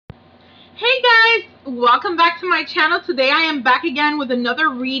Hey guys, welcome back to my channel. Today I am back again with another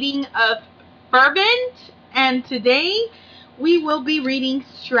reading of Fervent, and today we will be reading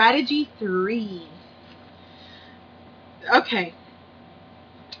Strategy 3. Okay,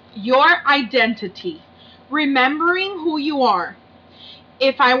 your identity. Remembering who you are.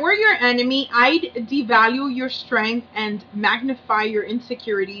 If I were your enemy, I'd devalue your strength and magnify your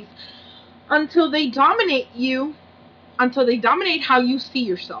insecurities until they dominate how you see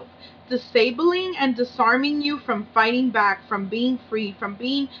yourself, disabling and disarming you from fighting back, from being free, from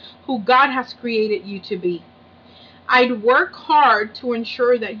being who God has created you to be. I'd work hard to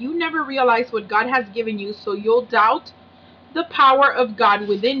ensure that you never realize what God has given you, so you'll doubt the power of God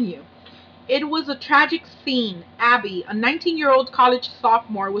within you. It was a tragic scene. Abby, a 19-year-old college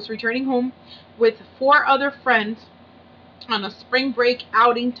sophomore, was returning home with 4 other friends on a spring break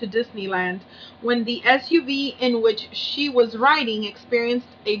outing to Disneyland when the SUV in which she was riding experienced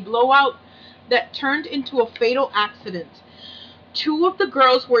a blowout that turned into a fatal accident. 2 of the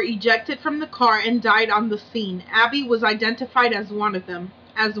girls were ejected from the car and died on the scene. Abby was identified as one of them.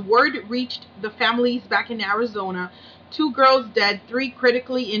 As word reached the families back in Arizona, 2 girls dead, 3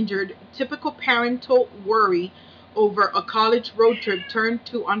 critically injured. Typical parental worry over a college road trip turned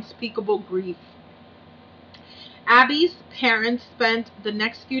to unspeakable grief. Abby's parents spent the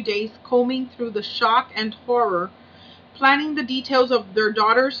next few days combing through the shock and horror, planning the details of their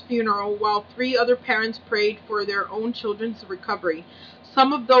daughter's funeral, while 3 other parents prayed for their own children's recovery,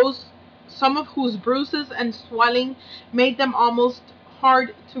 some of whose bruises and swelling made them almost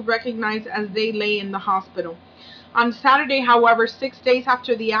hard to recognize as they lay in the hospital. On Saturday, however, 6 days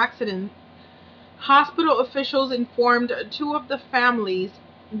after the accident, hospital officials informed 2 of the families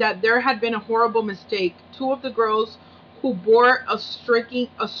that there had been a horrible mistake. 2 of the girls, who bore a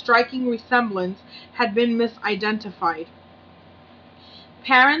striking resemblance, had been misidentified.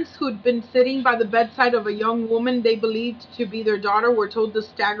 Parents who'd been sitting by the bedside of a young woman they believed to be their daughter were told the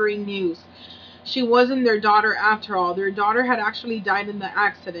staggering news. She wasn't their daughter after all. Their daughter had actually died in the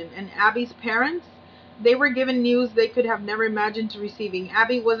accident. And Abby's parents? They were given news they could have never imagined receiving.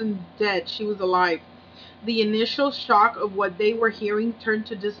 Abby wasn't dead. She was alive. The initial shock of what they were hearing turned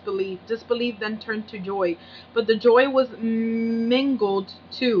to disbelief. Disbelief then turned to joy. But the joy was mingled,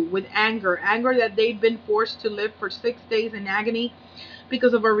 too, with anger. Anger that they'd been forced to live for 6 days in agony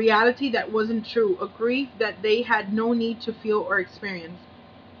because of a reality that wasn't true. A grief that they had no need to feel or experience.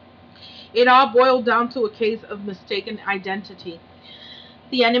 It all boiled down to a case of mistaken identity.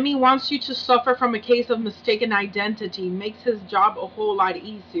 The enemy wants you to suffer from a case of mistaken identity, makes his job a whole lot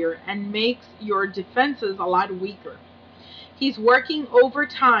easier, and makes your defenses a lot weaker. He's working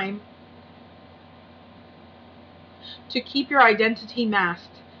overtime to keep your identity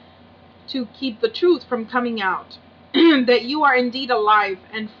masked, to keep the truth from coming out, that you are indeed alive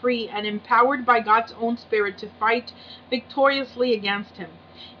and free and empowered by God's own Spirit to fight victoriously against him.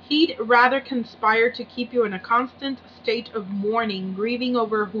 He'd rather conspire to keep you in a constant state of mourning, grieving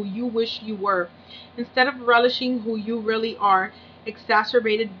over who you wish you were, instead of relishing who you really are,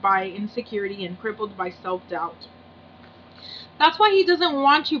 exacerbated by insecurity and crippled by self-doubt. That's why he doesn't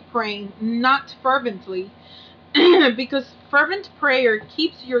want you praying, not fervently, because fervent prayer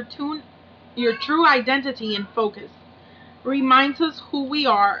keeps your true identity in focus, reminds us who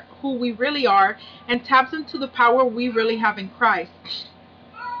we really are, and taps into the power we really have in Christ.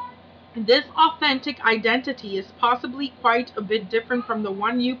 This authentic identity is possibly quite a bit different from the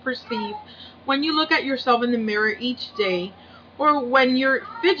one you perceive when you look at yourself in the mirror each day, or when you're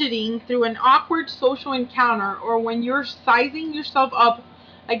fidgeting through an awkward social encounter, or when you're sizing yourself up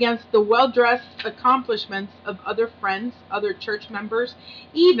against the well-dressed accomplishments of other friends, other church members,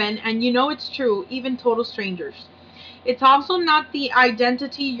 even, and you know it's true, even total strangers. It's also not the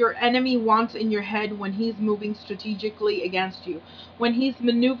identity your enemy wants in your head when he's moving strategically against you, when he's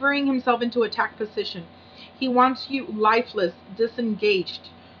maneuvering himself into attack position. He wants you lifeless, disengaged,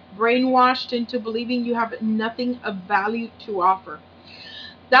 brainwashed into believing you have nothing of value to offer.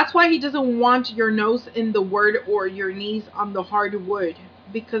 That's why he doesn't want your nose in the Word or your knees on the hard wood,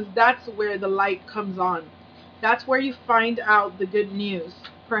 because that's where the light comes on. That's where you find out the good news,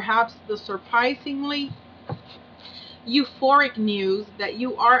 perhaps the surprisingly euphoric news that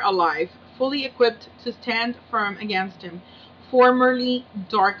you are alive, fully equipped to stand firm against him. Formerly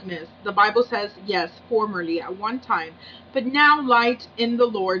darkness. The Bible says, yes, formerly, at one time, but now light in the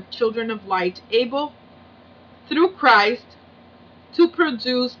Lord, children of light, able through Christ to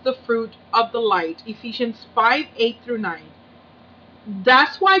produce the fruit of the light. Ephesians 5:8-9.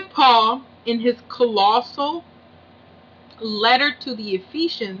 That's why Paul, in his colossal letter to the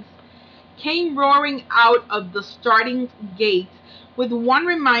Ephesians, came roaring out of the starting gate with one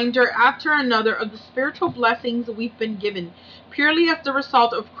reminder after another of the spiritual blessings we've been given, purely as the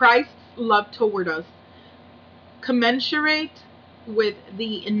result of Christ's love toward us, commensurate with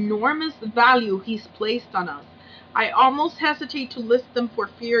the enormous value He's placed on us. I almost hesitate to list them for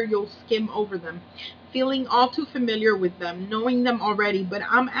fear you'll skim over them, feeling all too familiar with them, knowing them already, but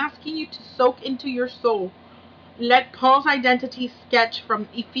I'm asking you to soak into your soul. Let Paul's identity sketch from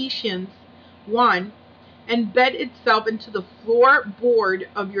Ephesians 1 embed itself into the floorboard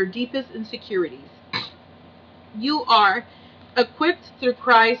of your deepest insecurities. You are equipped through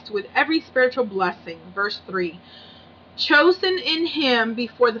Christ with every spiritual blessing. Verse 3. Chosen in Him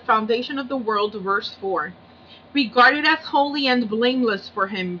before the foundation of the world. Verse 4. Regarded as holy and blameless for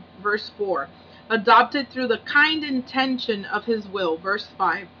Him. Verse 4. Adopted through the kind intention of His will. Verse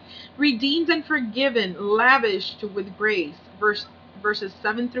 5. Redeemed and forgiven, lavished with grace. Verses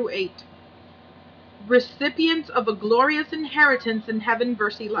 7 through 8. Recipients of a glorious inheritance in heaven.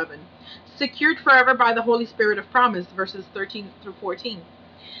 Verse 11. Secured forever by the Holy Spirit of promise. Verses 13 through 14.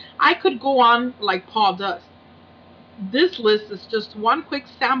 I could go on like Paul does. This list is just one quick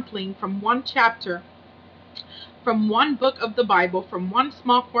sampling from one chapter, from one book of the Bible, from one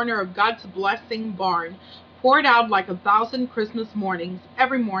small corner of God's blessing barn, poured out like 1,000 Christmas mornings,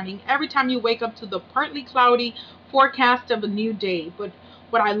 every time you wake up to the partly cloudy forecast of a new day. But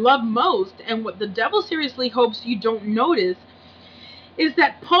what I love most, and what the devil seriously hopes you don't notice, is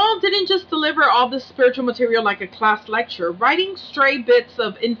that Paul didn't just deliver all this spiritual material like a class lecture, writing stray bits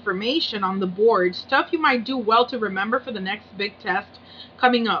of information on the board, stuff you might do well to remember for the next big test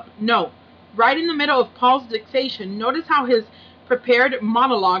coming up. No, right in the middle of Paul's dictation, notice how his prepared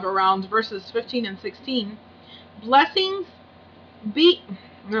monologue around verses 15 and 16, blessings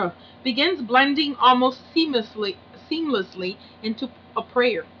begins blending almost seamlessly into a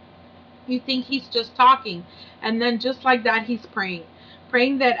prayer. You think he's just talking, and then just like that he's praying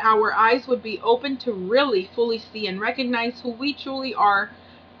that our eyes would be open to really fully see and recognize who we truly are,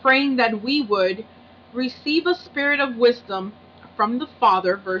 praying that we would receive a spirit of wisdom from the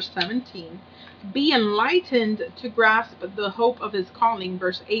Father, verse 17, be enlightened to grasp the hope of His calling,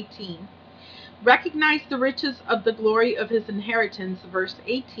 verse 18, recognize the riches of the glory of His inheritance, verse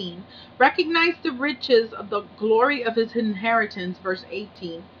 18, recognize the riches of the glory of His inheritance, verse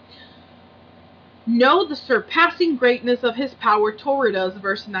 18, know the surpassing greatness of His power toward us,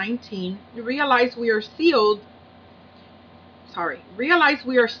 verse 19. Realize we are seated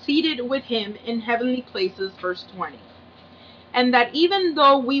with Him in heavenly places, verse 20. And that even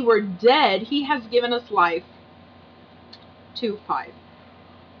though we were dead, He has given us life, 2:5.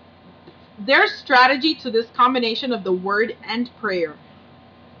 There's strategy to this combination of the Word and prayer.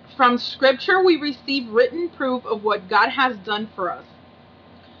 From Scripture, we receive written proof of what God has done for us,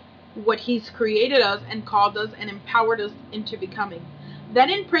 what He's created us and called us and empowered us into becoming. Then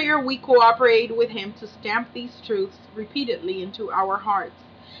in prayer we cooperate with Him to stamp these truths repeatedly into our hearts.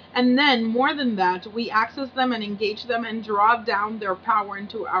 And then, more than that, we access them and engage them and draw down their power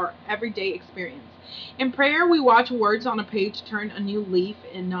into our everyday experience. In prayer we watch words on a page turn a new leaf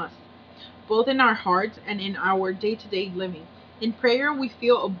in us, both in our hearts and in our day-to-day living. In prayer we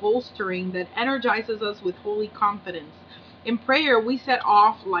feel a bolstering that energizes us with holy confidence. In prayer, we set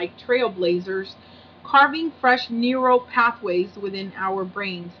off like trailblazers, carving fresh neural pathways within our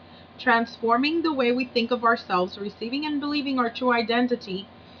brains, transforming the way we think of ourselves, receiving and believing our true identity,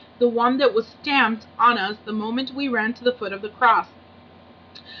 the one that was stamped on us the moment we ran to the foot of the cross.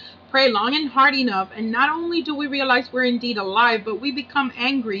 Pray long and hard enough, and not only do we realize we're indeed alive, but we become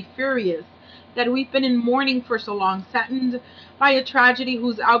angry, furious, that we've been in mourning for so long, saddened by a tragedy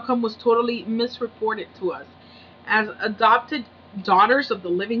whose outcome was totally misreported to us. As adopted daughters of the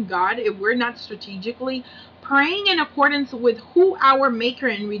living God, if we're not strategically praying in accordance with who our Maker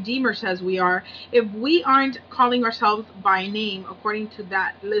and Redeemer says we are, if we aren't calling ourselves by name according to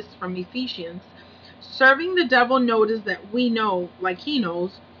that list from Ephesians, serving the devil notice that we know, like he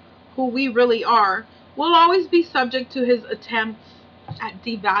knows, who we really are, we'll always be subject to his attempts at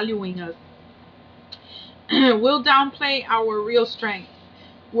devaluing us. We'll downplay our real strength.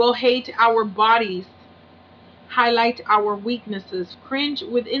 We'll hate our bodies, highlight our weaknesses, cringe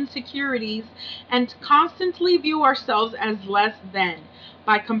with insecurities, and constantly view ourselves as less than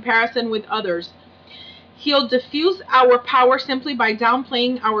by comparison with others. He'll diffuse our power simply by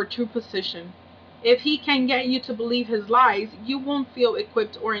downplaying our true position. If he can get you to believe his lies, you won't feel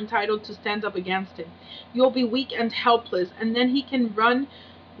equipped or entitled to stand up against him. You'll be weak and helpless, and then he can run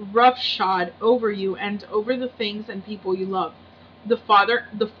roughshod over you and over the things and people you love. The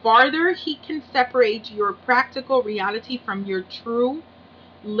farther he can separate your practical reality from your true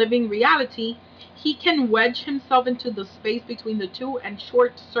living reality, he can wedge himself into the space between the two and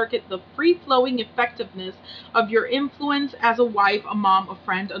short circuit the free flowing effectiveness of your influence as a wife, a mom, a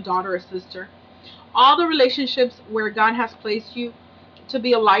friend, a daughter, a sister. All the relationships where God has placed you to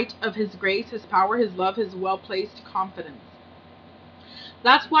be a light of His grace, His power, His love, His well placed confidence.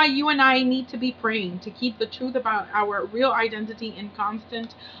 That's why you and I need to be praying to keep the truth about our real identity in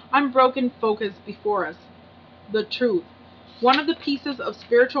constant, unbroken focus before us. The truth. One of the pieces of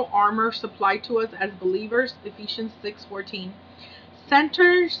spiritual armor supplied to us as believers, Ephesians 6:14,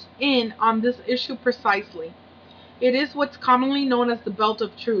 centers in on this issue precisely. It is what's commonly known as the belt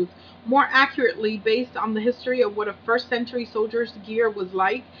of truth. More accurately, based on the history of what a first century soldier's gear was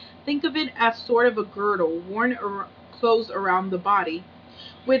like, think of it as sort of a girdle worn close around the body,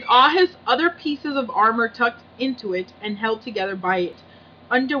 with all his other pieces of armor tucked into it and held together by it.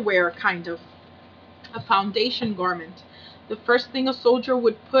 Underwear, kind of. A foundation garment. The first thing a soldier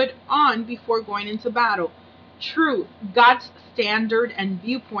would put on before going into battle. Truth, God's standard and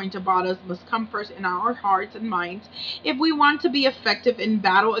viewpoint about us must come first in our hearts and minds if we want to be effective in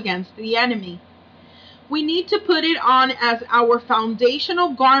battle against the enemy. We need to put it on as our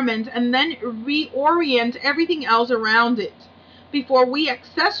foundational garment and then reorient everything else around it before we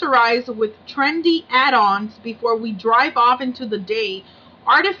accessorize with trendy add-ons, before we drive off into the day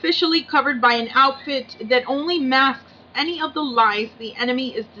artificially covered by an outfit that only masks any of the lies the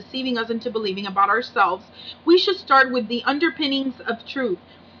enemy is deceiving us into believing about ourselves. We should start with the underpinnings of truth,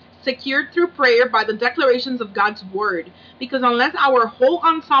 secured through prayer by the declarations of God's word, because unless our whole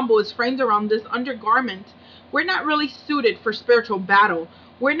ensemble is framed around this undergarment, we're not really suited for spiritual battle.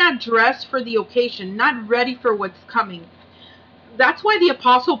 We're not dressed for the occasion, not ready for what's coming. That's why the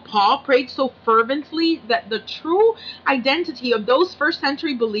Apostle Paul prayed so fervently that the true identity of those first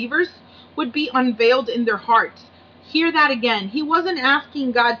century believers would be unveiled in their hearts. Hear that again. He wasn't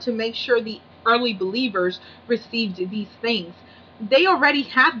asking God to make sure the early believers received these things. They already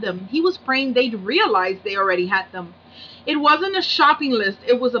had them. He was praying they'd realize they already had them. It wasn't a shopping list,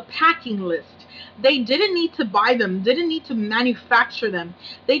 it was a packing list. They didn't need to buy them, didn't need to manufacture them.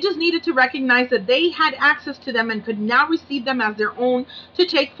 They just needed to recognize that they had access to them and could now receive them as their own to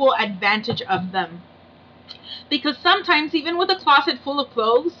take full advantage of them. Because sometimes, even with a closet full of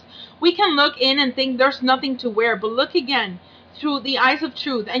clothes, we can look in and think there's nothing to wear. But look again through the eyes of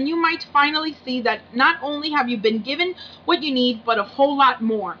truth, and you might finally see that not only have you been given what you need, but a whole lot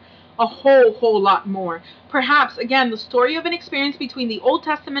more. A whole lot more. Perhaps, again, the story of an experience between the Old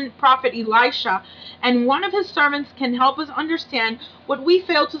Testament prophet Elisha and one of his servants can help us understand what we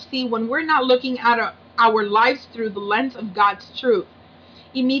fail to see when we're not looking at our lives through the lens of God's truth.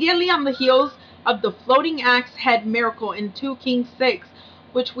 Immediately on the heels of the floating axe head miracle in 2 Kings 6,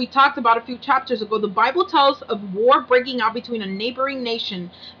 which we talked about a few chapters ago, the Bible tells of war breaking out between a neighboring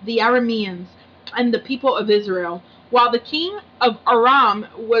nation, the Arameans, and the people of Israel. While the king of Aram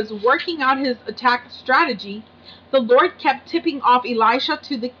was working out his attack strategy, the Lord kept tipping off Elisha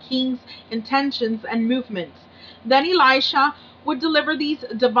to the king's intentions and movements. Then Elisha would deliver these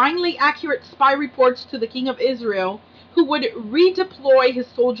divinely accurate spy reports to the king of Israel, who would redeploy his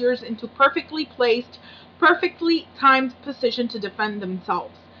soldiers into perfectly placed, perfectly timed position to defend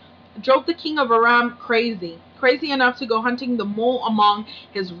themselves. Drove the king of Aram crazy enough to go hunting the mole among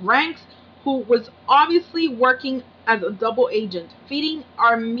his ranks, who was obviously working as a double agent, feeding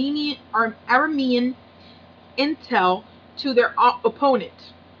Aramean intel to their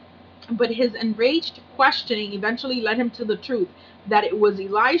opponent. But his enraged questioning eventually led him to the truth that it was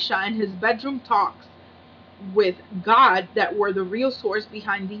Elisha and his bedroom talks with God that were the real source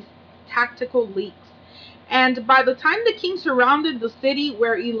behind these tactical leaks. And by the time the king surrounded the city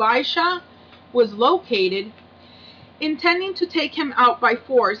where Elisha was located, intending to take him out by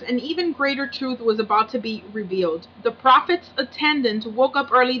force, an even greater truth was about to be revealed. The prophet's attendant woke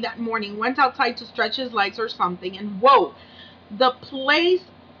up early that morning, went outside to stretch his legs or something, and whoa, the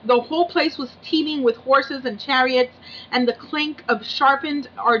whole place was teeming with horses and chariots and the clink of sharpened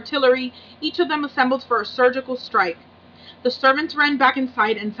artillery, each of them assembled for a surgical strike. The servants ran back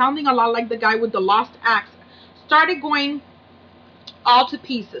inside and, sounding a lot like the guy with the lost axe, started going all to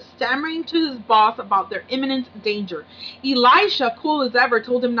pieces, stammering to his boss about their imminent danger. Elisha, cool as ever,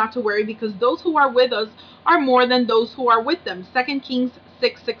 told him not to worry because those who are with us are more than those who are with them. 2 Kings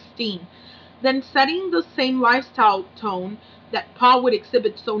 6:16. Then, setting the same lifestyle tone that Paul would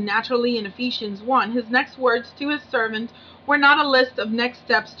exhibit so naturally in Ephesians 1, his next words to his servant were not a list of next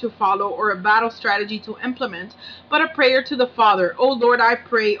steps to follow or a battle strategy to implement, but a prayer to the Father. "O Lord, I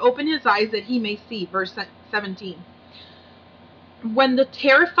pray, open his eyes that he may see." Verse 17. When the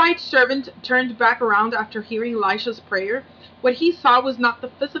terrified servant turned back around after hearing Elisha's prayer, what he saw was not the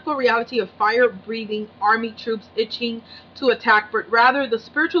physical reality of fire-breathing army troops itching to attack, but rather the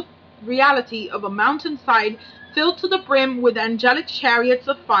spiritual reality of a mountainside filled to the brim with angelic chariots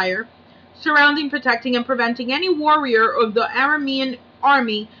of fire, surrounding, protecting, and preventing any warrior of the Aramean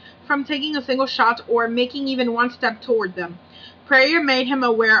army from taking a single shot or making even one step toward them. Prayer made him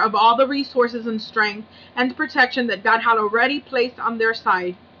aware of all the resources and strength and protection that God had already placed on their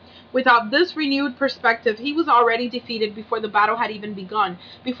side. Without this renewed perspective, he was already defeated before the battle had even begun,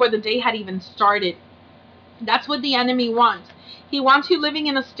 before the day had even started. That's what the enemy wants. He wants you living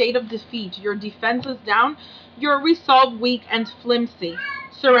in a state of defeat, your defenses down, your resolve weak and flimsy,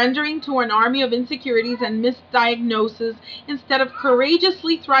 surrendering to an army of insecurities and misdiagnoses instead of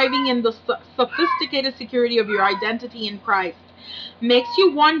courageously thriving in the sophisticated security of your identity in Christ. Makes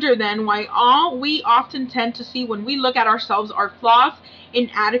you wonder then why all we often tend to see when we look at ourselves are flaws,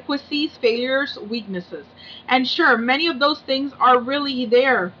 inadequacies, failures, weaknesses. And sure, many of those things are really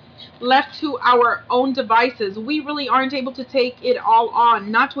there. Left to our own devices, we really aren't able to take it all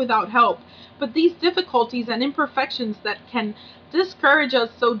on, not without help. But these difficulties and imperfections that can discourage us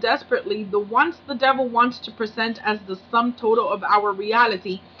so desperately, the ones the devil wants to present as the sum total of our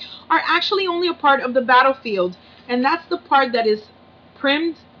reality, are actually only a part of the battlefield. And that's the part that is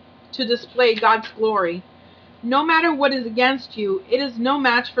primed to display God's glory. No matter what is against you, it is no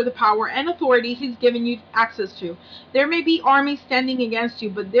match for the power and authority He's given you access to. There may be armies standing against you,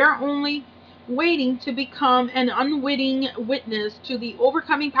 but they're only waiting to become an unwitting witness to the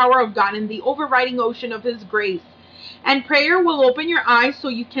overcoming power of God and the overriding ocean of His grace. And prayer will open your eyes so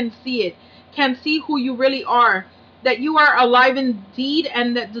you can see it, can see who you really are, that you are alive indeed,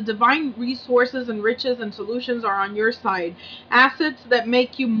 and that the divine resources and riches and solutions are on your side. Assets that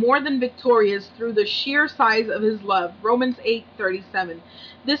make you more than victorious through the sheer size of His love. Romans 8:37.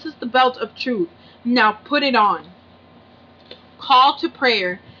 This is the belt of truth. Now put it on. Call to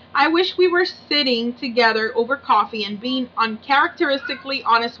prayer. I wish we were sitting together over coffee and being uncharacteristically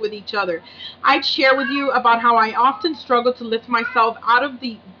honest with each other. I'd share with you about how I often struggle to lift myself out of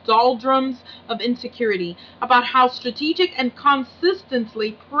the doldrums of insecurity, about how strategic and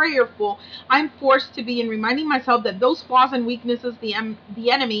consistently prayerful I'm forced to be in reminding myself that those flaws and weaknesses the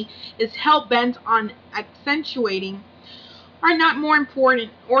enemy is hell-bent on accentuating are not more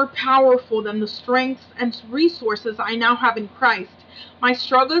important or powerful than the strengths and resources I now have in Christ. My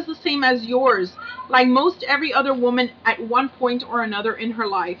struggle is the same as yours, like most every other woman at one point or another in her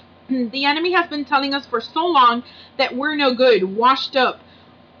life. The enemy has been telling us for so long that we're no good, washed up,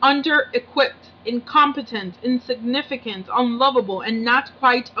 under-equipped, incompetent, insignificant, unlovable, and not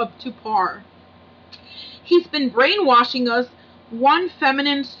quite up to par. He's been brainwashing us one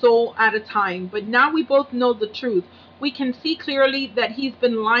feminine soul at a time, but now we both know the truth. We can see clearly that he's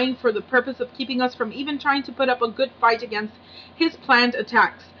been lying for the purpose of keeping us from even trying to put up a good fight against his planned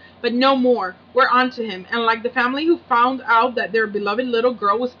attacks. But no more. We're on to him. And like the family who found out that their beloved little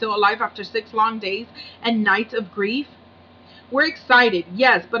girl was still alive after 6 long days and nights of grief, we're excited,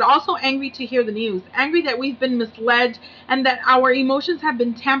 yes, but also angry to hear the news. Angry that we've been misled and that our emotions have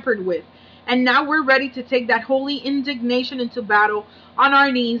been tampered with. And now we're ready to take that holy indignation into battle on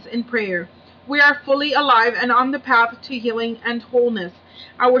our knees in prayer. We are fully alive and on the path to healing and wholeness.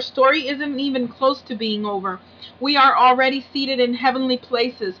 Our story isn't even close to being over. We are already seated in heavenly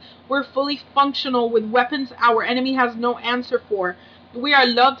places. We're fully functional with weapons our enemy has no answer for. We are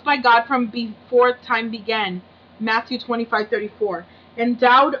loved by God from before time began. Matthew 25:34.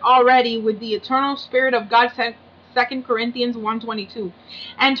 Endowed already with the eternal Spirit of God, 2 Corinthians 1:22.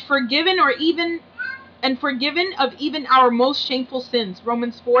 And forgiven of even our most shameful sins.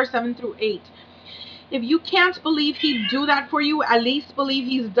 Romans 4:7-8. If you can't believe He'd do that for you, at least believe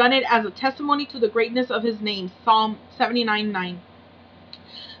He's done it as a testimony to the greatness of His name. Psalm 79:9.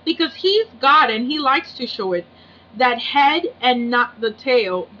 Because He's God and He likes to show it. That head and not the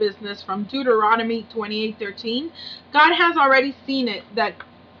tail business from Deuteronomy 28:13. God has already seen it that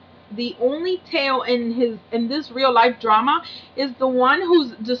the only tail in this real life drama is the one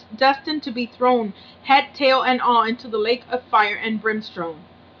who's destined to be thrown head, tail, and all into the lake of fire and brimstone.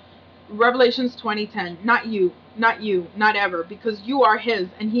 Revelations 20:10. Not you, not ever, because you are His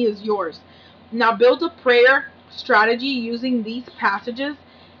and He is yours. Now build a prayer strategy using these passages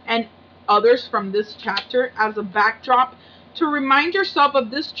and others from this chapter as a backdrop to remind yourself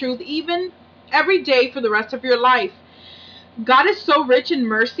of this truth even every day for the rest of your life. God is so rich in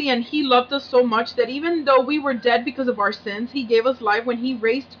mercy and He loved us so much that even though we were dead because of our sins, He gave us life when He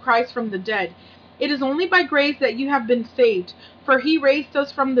raised Christ from the dead. It is only by grace that you have been saved. For he raised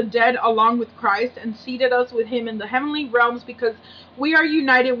us from the dead along with Christ and seated us with him in the heavenly realms because we are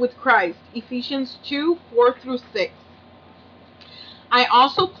united with Christ. Ephesians 2:4-6. I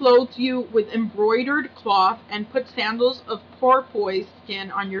also clothed you with embroidered cloth and put sandals of porpoise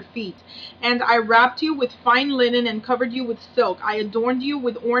skin on your feet. And I wrapped you with fine linen and covered you with silk. I adorned you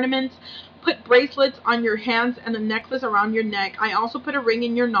with ornaments, put bracelets on your hands and a necklace around your neck. I also put a ring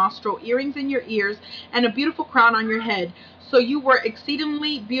in your nostril, earrings in your ears, and a beautiful crown on your head. So you were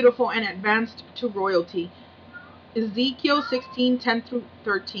exceedingly beautiful and advanced to royalty. Ezekiel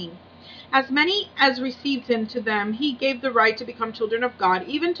 16:10-13. As many as received him, to them he gave the right to become children of God,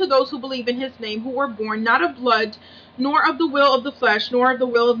 even to those who believe in his name, who were born not of blood, nor of the will of the flesh, nor of the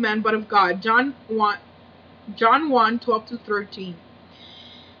will of man, but of God. John 1:12-13.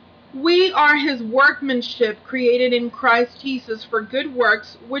 We are his workmanship, created in Christ Jesus for good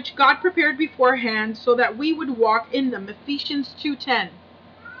works, which God prepared beforehand so that we would walk in them. Ephesians 2:10.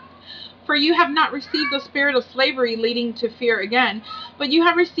 For you have not received the spirit of slavery leading to fear again, but you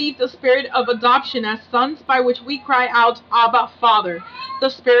have received the spirit of adoption as sons, by which we cry out, Abba, Father. The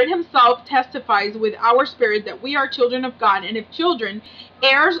Spirit himself testifies with our spirit that we are children of God, and if children,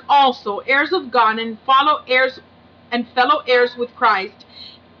 heirs also, heirs of God, and fellow heirs with Christ,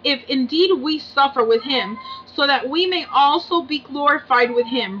 if indeed we suffer with him, so that we may also be glorified with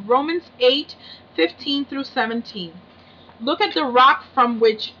him. Romans 8:15-17. Look at the rock from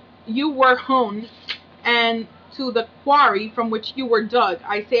which you were hewn, and to the quarry from which you were dug.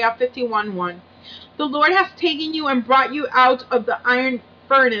 Isaiah 51:1. The Lord has taken you and brought you out of the iron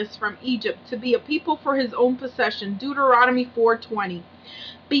furnace from Egypt to be a people for his own possession. Deuteronomy 4:20.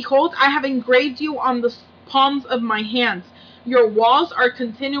 Behold, I have engraved you on the palms of my hands. Your walls are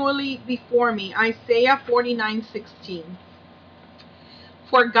continually before me. Isaiah 49:16.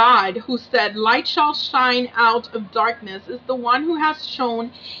 For God, who said, light shall shine out of darkness, is the one who has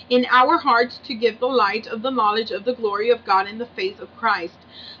shone in our hearts to give the light of the knowledge of the glory of God in the face of Christ.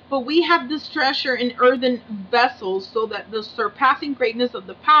 But we have this treasure in earthen vessels, so that the surpassing greatness of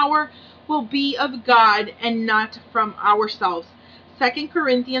the power will be of God and not from ourselves. 2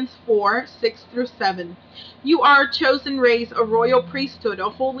 Corinthians 4:6-7. You are a chosen race, a royal priesthood, a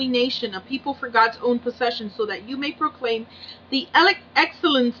holy nation, a people for God's own possession, so that you may proclaim the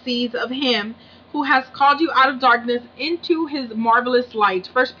excellencies of him who has called you out of darkness into his marvelous light.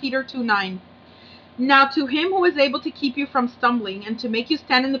 1 Peter 2:9. Now to him who is able to keep you from stumbling and to make you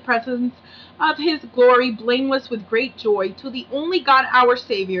stand in the presence of his glory blameless with great joy, to the only God our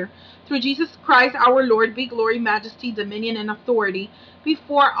Savior, through Jesus Christ our Lord, be glory, majesty, dominion, and authority,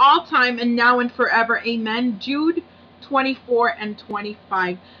 before all time and now and forever. Amen. Jude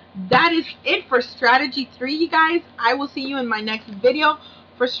 24-25. That is it for strategy 3, you guys. I will see you in my next video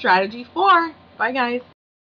for strategy 4. Bye, guys.